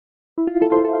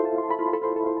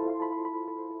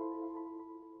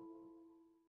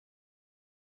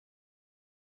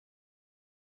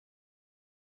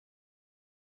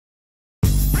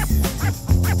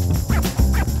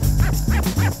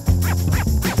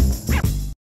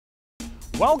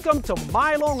Welcome to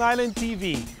My Long Island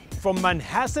TV. From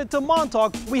Manhasset to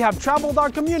Montauk, we have traveled our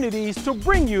communities to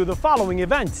bring you the following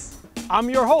events. I'm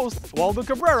your host, Waldo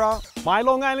Cabrera. My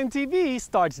Long Island TV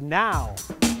starts now.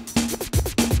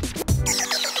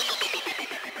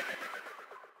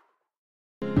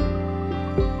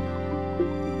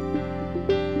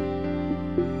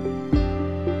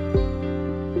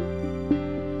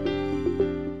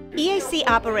 EAC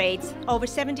operates over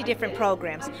 70 different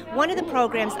programs. One of the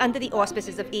programs under the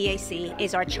auspices of EAC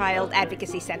is our Child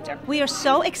Advocacy Center. We are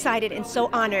so excited and so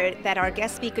honored that our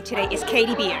guest speaker today is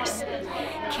Katie Beers.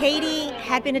 Katie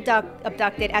had been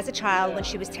abducted as a child when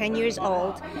she was 10 years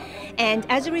old, and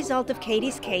as a result of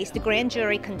Katie's case, the grand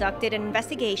jury conducted an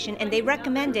investigation and they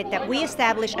recommended that we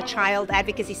establish a Child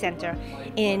Advocacy Center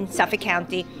in Suffolk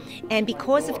County. And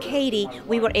because of Katie,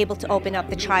 we were able to open up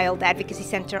the Child Advocacy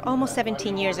Center almost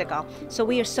 17 years ago. So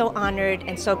we are so honored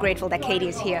and so grateful that Katie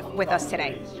is here with us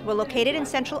today. We're located in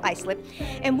Central Islip,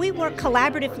 and we work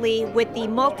collaboratively with the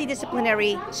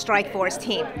multidisciplinary strike force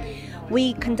team.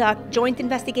 We conduct joint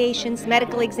investigations,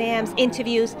 medical exams,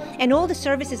 interviews, and all the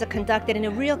services are conducted in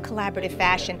a real collaborative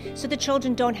fashion so the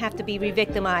children don't have to be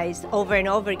re-victimized over and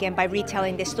over again by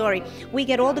retelling their story. We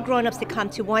get all the grown-ups to come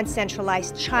to one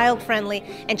centralized, child-friendly,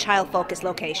 and child-focused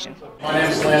location. My name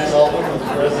is Lance Altman, I'm the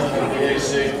president of the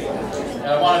EAC, and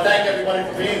I want to thank everybody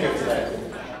for being here today.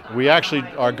 We actually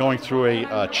are going through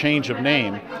a change of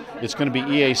name. It's going to be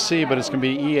EAC, but it's going to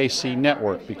be EAC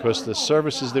Network because the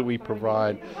services that we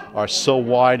provide are so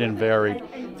wide and varied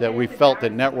that we felt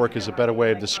that network is a better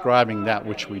way of describing that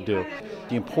which we do.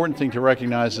 The important thing to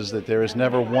recognize is that there is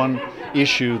never one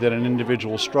issue that an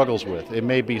individual struggles with. It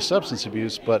may be substance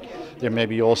abuse, but there may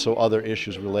be also other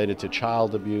issues related to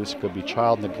child abuse, it could be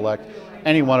child neglect,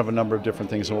 any one of a number of different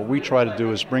things. And what we try to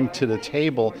do is bring to the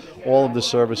table all of the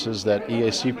services that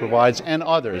EAC provides and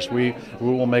others. We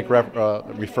will make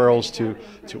referrals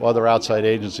to other outside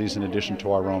agencies in addition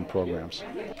to our own programs.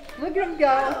 Look at him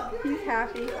go. He's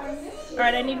happy. All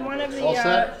right, I need one of All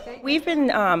set? We've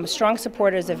been strong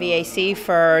supporters of EAC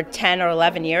for 10 or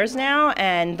 11 years now,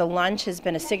 and the lunch has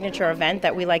been a signature event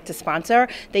that we like to sponsor.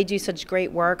 They do such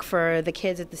great work for the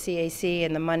kids at the CAC,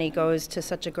 and the money goes to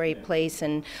such a great place.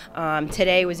 And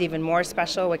today was even more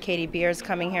special with Katie Beers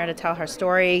coming here to tell her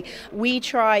story. We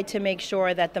try to make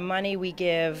sure that the money we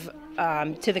give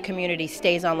to the community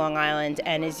stays on Long Island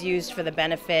and is used for the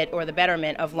benefit or the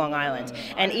betterment of Long Island.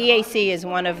 And EAC is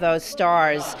one of those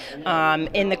stars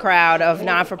in the crowd of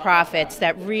non-for-profits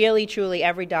that really, truly,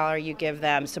 every dollar you give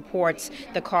them supports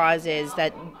the causes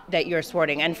that you're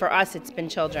supporting. And for us, it's been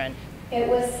children. It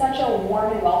was such a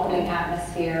warm and welcoming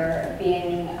atmosphere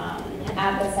being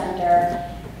at the center,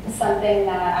 something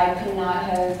that I could not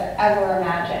have ever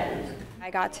imagined. I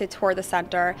got to tour the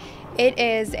center. It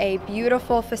is a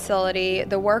beautiful facility.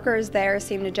 The workers there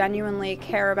seem to genuinely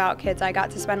care about kids. I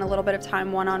got to spend a little bit of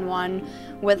time one-on-one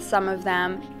with some of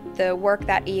them. The work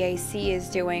that EAC is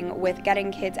doing with getting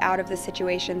kids out of the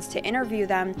situations to interview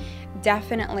them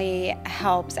definitely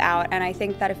helps out, and I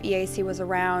think that if EAC was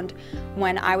around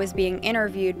when I was being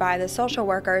interviewed by the social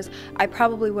workers, I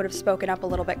probably would have spoken up a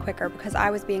little bit quicker because I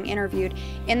was being interviewed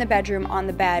in the bedroom on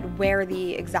the bed where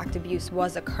the exact abuse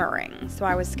was occurring, so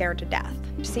I was scared to death.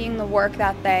 Seeing the work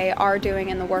that they are doing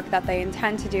and the work that they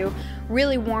intend to do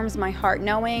really warms my heart,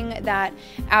 knowing that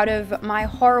out of my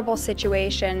horrible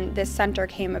situation, this center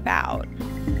came about.